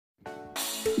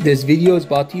This video is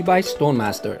brought to you by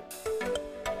Stonemaster.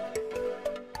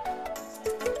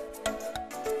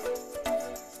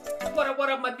 What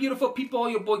up, my beautiful people?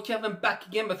 Your boy Kevin back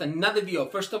again with another video.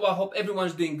 First of all, I hope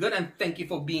everyone's doing good and thank you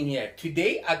for being here.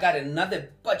 Today, I got another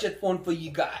budget phone for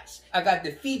you guys. I got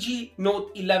the FIGI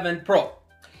NOTE 11 Pro.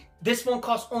 This phone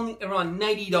costs only around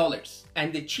 $90,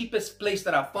 and the cheapest place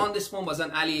that I found this phone was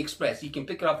on AliExpress. You can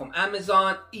pick it up from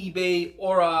Amazon, eBay,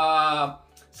 or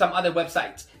some other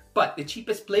websites. But the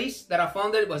cheapest place that I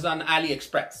found it was on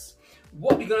AliExpress.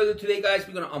 What we're gonna do today, guys,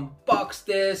 we're gonna unbox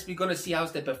this. We're gonna see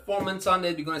how's the performance on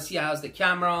it. We're gonna see how's the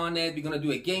camera on it. We're gonna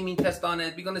do a gaming test on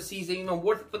it. We're gonna see is it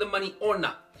worth it for the money or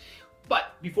not.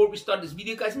 But before we start this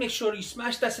video, guys, make sure you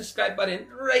smash that subscribe button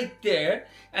right there.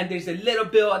 And there's a little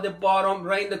bell at the bottom,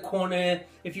 right in the corner.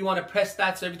 If you want to press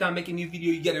that, so every time I make a new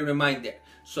video, you get a reminder.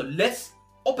 So let's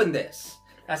open this.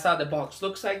 That's how the box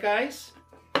looks like, guys.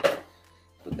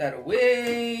 Put that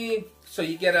away. So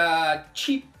you get a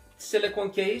cheap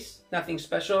silicone case, nothing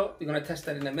special. We're gonna test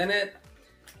that in a minute.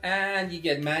 And you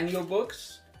get manual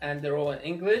books, and they're all in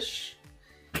English.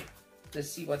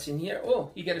 Let's see what's in here. Oh,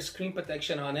 you get a screen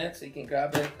protection on it, so you can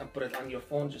grab it and put it on your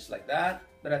phone just like that.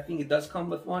 But I think it does come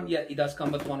with one. Yeah, it does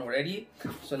come with one already.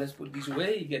 So let's put these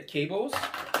away. You get cables,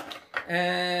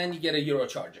 and you get a Euro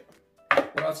charger.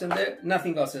 What else in there?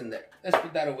 Nothing else in there. Let's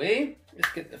put that away.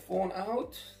 Let's get the phone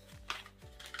out.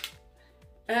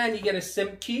 And you get a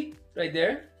SIM key right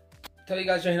there. Tell you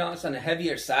guys right now, it's on the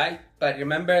heavier side, but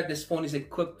remember this phone is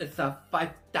equipped with a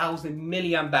 5,000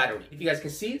 milliamp battery. If you guys can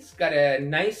see, it's got a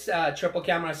nice triple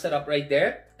camera setup right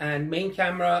there, and main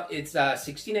camera it's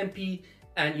 16 MP,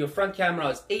 and your front camera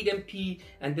is 8 MP,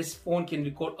 and this phone can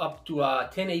record up to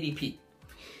 1080p.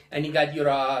 And you got your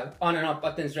on and off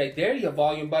buttons right there, your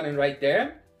volume button right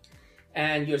there,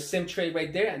 and your SIM tray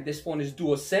right there. And this phone is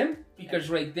dual SIM, speakers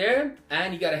right there,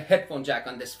 and you got a headphone jack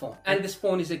on this phone. And this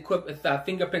phone is equipped with a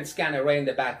fingerprint scanner right in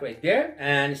the back right there,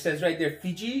 and it says right there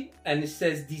FIGI, and it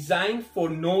says designed for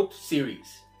Note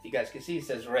series. You guys can see it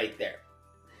says right there.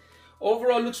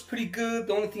 Overall looks pretty good.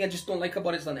 The only thing I just don't like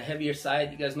about it is on the heavier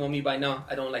side. You guys know me by now,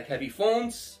 I don't like heavy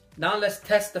phones. Now let's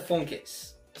test the phone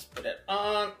case. Let's put it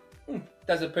on.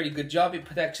 Does a pretty good job. It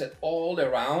protects it all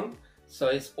around, so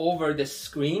it's over the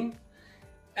screen.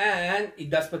 And it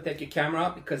does protect your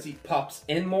camera because it pops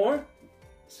in more.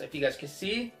 So if you guys can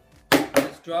see,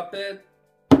 let's drop it.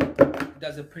 It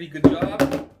does a pretty good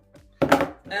job.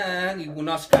 And it will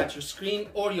not scratch your screen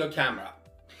or your camera.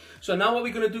 So now what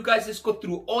we're gonna do, guys, is go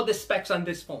through all the specs on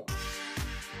this phone.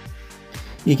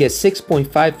 You get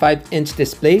 6.55-inch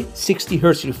display, 60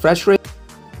 Hz refresh rate,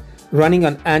 running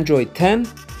on Android 10.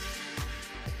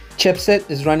 Chipset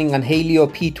is running on Helio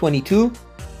P22.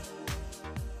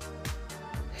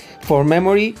 For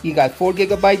memory, you got 4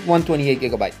 GB, 128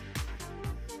 GB.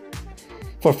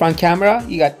 For front camera,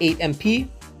 you got 8 MP.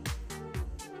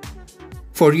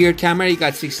 For rear camera, you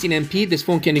got 16 MP. This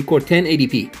phone can record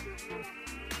 1080p.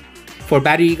 For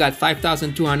battery, you got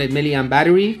 5,200 milliamp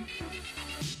battery.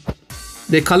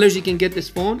 The colors you can get this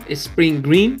phone is spring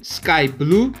green, sky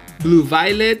blue, blue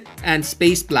violet, and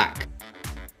space black.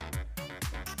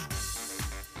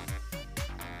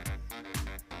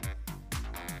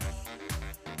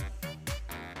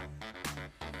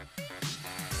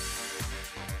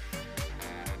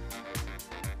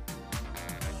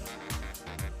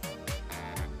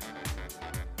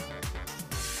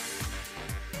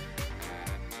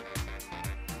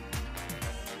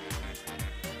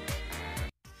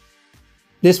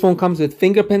 This phone comes with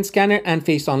fingerprint scanner and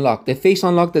face unlock. The face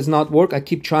unlock does not work. I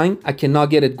keep trying. I cannot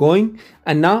get it going.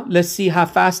 And now let's see how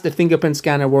fast the fingerprint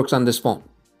scanner works on this phone.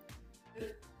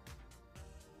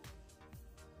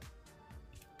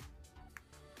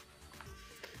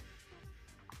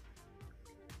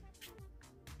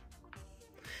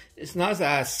 It's not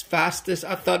as fast as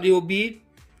I thought it would be.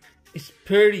 It's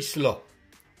pretty slow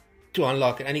to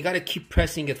unlock it, and you gotta keep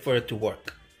pressing it for it to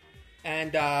work.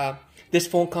 And this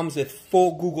phone comes with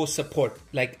full Google support.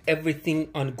 Like everything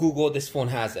on Google, this phone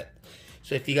has it.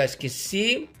 So if you guys can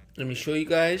see, let me show you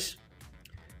guys.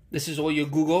 This is all your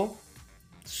Google.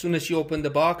 As soon as you open the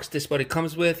box, this is what it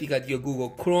comes with. You got your Google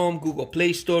Chrome, Google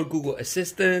Play Store, Google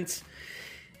Assistant.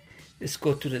 Let's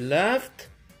go to the left.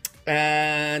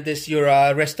 And this is your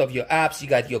rest of your apps. You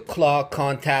got your clock,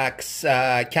 contacts,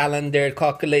 calendar,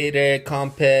 calculator,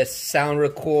 compass, sound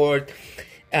record,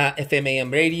 FM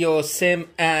AM radio, SIM,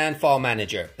 and file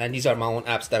manager. And these are my own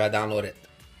apps that I downloaded.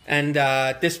 And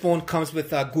this phone comes with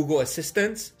Google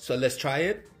Assistant. So let's try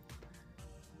it.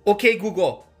 Okay,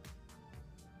 Google.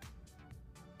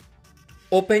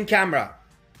 Open camera.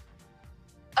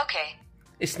 Okay.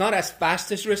 It's not as fast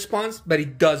as response, but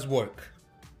it does work.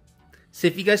 So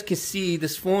if you guys can see,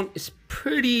 this phone is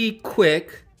pretty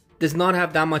quick, does not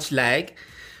have that much lag,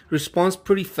 responds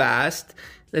pretty fast.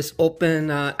 Let's open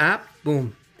app,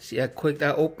 boom. See how quick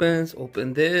that opens.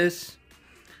 Open this,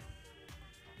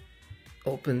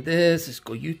 let's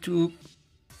go YouTube.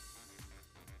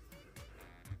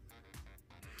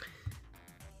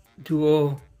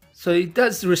 Duo. So it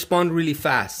does respond really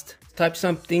fast. Type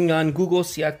something on Google,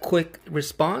 see a quick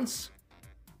response.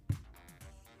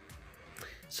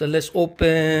 So let's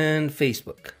open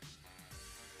Facebook.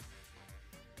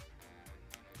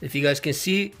 If you guys can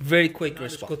see, very quick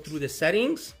response. Let's go through the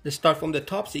settings. Let's start from the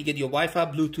top. So you get your Wi-Fi,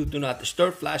 Bluetooth, do not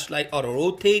disturb, flashlight, auto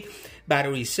rotate,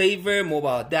 battery saver,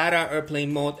 mobile data,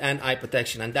 airplane mode, and eye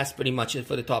protection. And that's pretty much it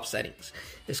for the top settings.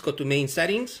 Let's go to main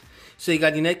settings. So you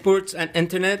got your networks and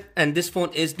internet, and this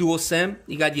phone is dual SIM.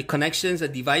 You got your connections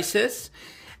and devices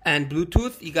and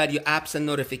Bluetooth. You got your apps and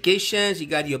notifications. You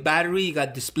got your battery. You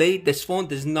got display. This phone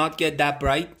does not get that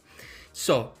bright,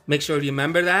 so make sure you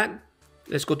remember that.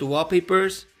 Let's go to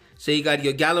wallpapers. So you got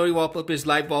your gallery wallpapers,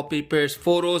 live wallpapers,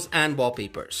 photos, and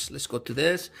wallpapers. Let's go to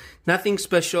this. Nothing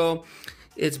special.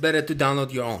 It's better to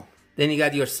download your own. Then you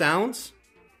got your sounds.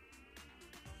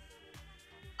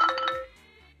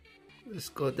 Let's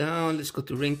go down. Let's go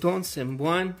to ringtones.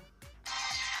 SIM1.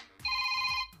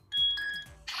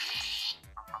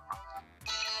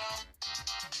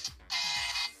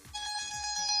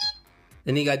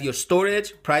 Then you got your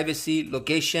storage, privacy,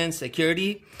 location,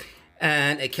 security,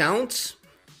 and accounts.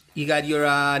 You got your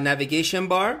navigation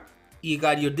bar. You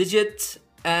got your digits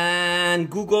and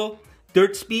Google,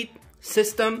 dirt speed,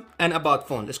 system, and about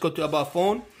phone. Let's go to about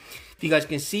phone. If you guys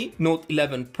can see, Note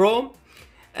 11 Pro.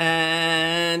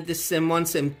 And this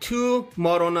SIM1, SIM2,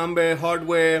 model number,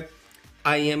 hardware,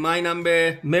 IMI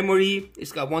number, memory.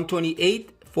 It's got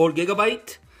 128, 4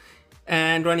 GB,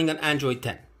 and running on Android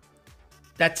 10.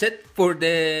 That's it for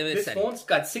this phone's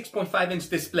got 6.5-inch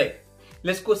display.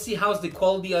 Let's go see how's the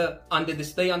quality on the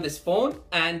display on this phone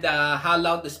and how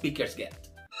loud the speakers get.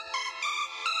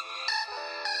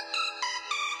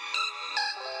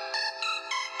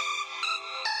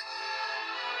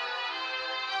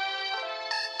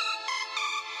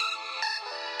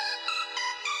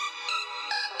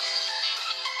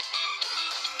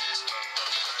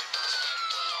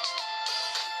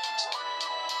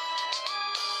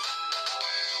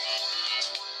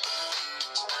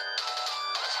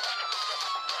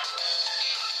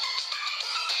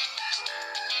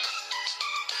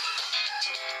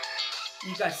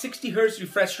 You got 60 Hz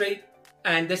refresh rate,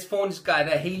 and this phone's got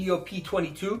a Helio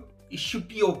P22. It should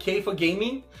be okay for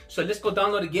gaming. So let's go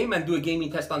download a game and do a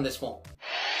gaming test on this phone.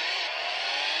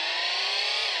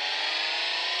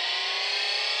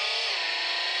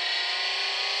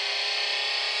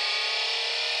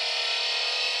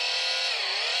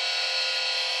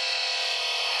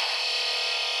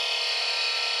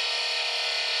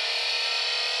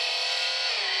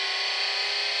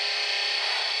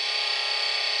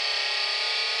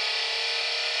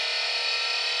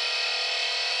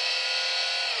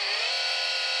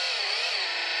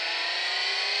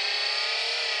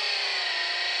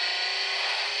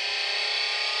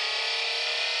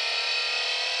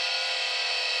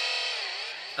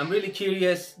 I'm really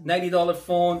curious, $90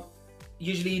 phone.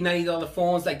 Usually $90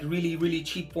 phones, like really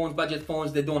cheap phones, budget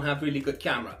phones, they don't have really good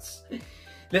cameras.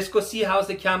 Let's go see how's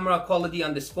the camera quality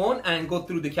on this phone and go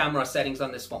through the camera settings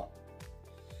on this phone.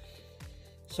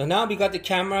 So now we got the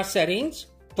camera settings.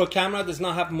 For camera, does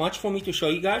not have much for me to show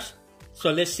you guys.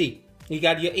 So let's see. You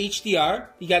got your HDR,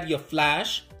 you got your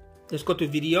flash. Let's go to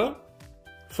video.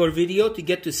 For video, to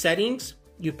get to settings,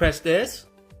 you press this.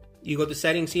 You go to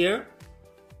settings here.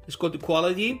 Let's go to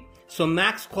quality. So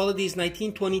max quality is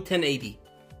 1920 1080.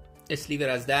 Let's leave it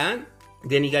as that.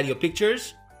 Then you got your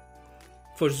pictures.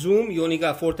 For zoom, you only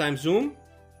got 4x zoom.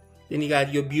 Then you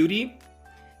got your beauty.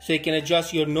 So you can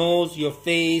adjust your nose, your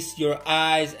face, your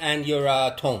eyes, and your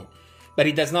tone. But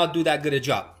it does not do that good a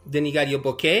job. Then you got your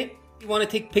bokeh. If you want to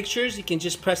take pictures, you can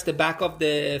just press the back of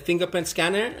the fingerprint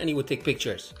scanner and it will take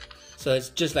pictures. So it's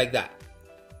just like that.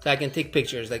 So I can take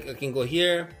pictures. Like I can go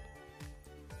here.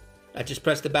 I just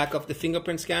press the back of the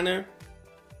fingerprint scanner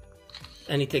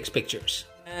and it takes pictures.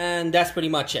 And that's pretty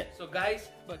much it. So guys,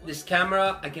 this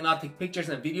camera, I cannot take pictures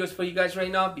and videos for you guys right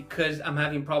now because I'm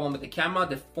having a problem with the camera.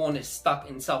 The phone is stuck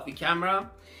in selfie camera.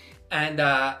 And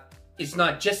it's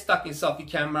not just stuck in selfie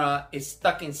camera, it's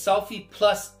stuck in selfie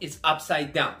plus it's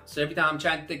upside down. So every time I'm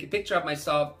trying to take a picture of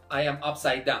myself, I am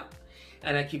upside down.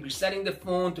 And I keep resetting the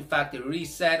phone to factory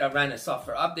reset. I ran a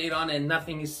software update on it and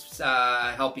nothing is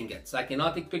helping it. So I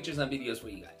cannot take pictures and videos for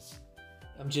you guys.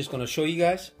 I'm just gonna show you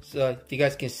guys. So if you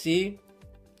guys can see,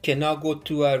 cannot go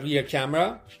to a rear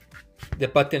camera. The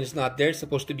button is not there. It's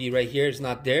supposed to be right here. It's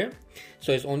not there.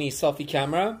 So it's only a selfie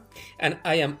camera. And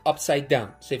I am upside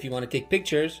down. So if you want to take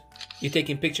pictures, you're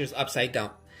taking pictures upside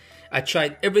down. I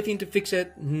tried everything to fix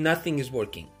it. Nothing is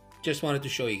working. Just wanted to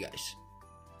show you guys.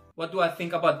 What do I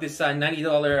think about this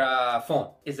 $90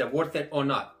 phone? Is it worth it or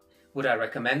not? Would I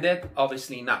recommend it?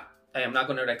 Obviously not. I am not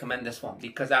going to recommend this phone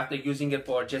because after using it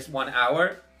for just 1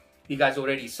 hour, you guys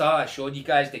already saw, I showed you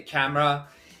guys the camera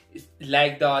is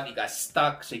lagged out, it got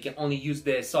stuck, so you can only use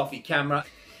the selfie camera.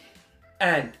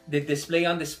 And the display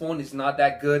on this phone is not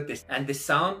that good, and the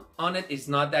sound on it is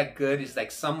not that good. It's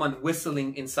like someone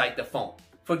whistling inside the phone.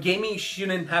 For gaming, you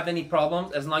shouldn't have any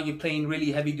problems as long as you're playing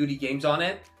really heavy duty games on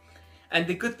it. And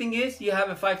the good thing is you have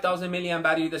a 5,000 milliamp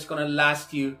battery that's gonna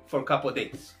last you for a couple of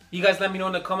days. You guys let me know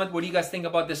in the comment, what do you guys think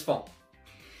about this phone?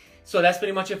 So that's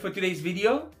pretty much it for today's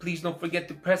video. Please don't forget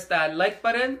to press that like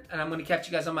button, and I'm gonna catch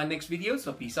you guys on my next video.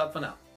 So peace out for now.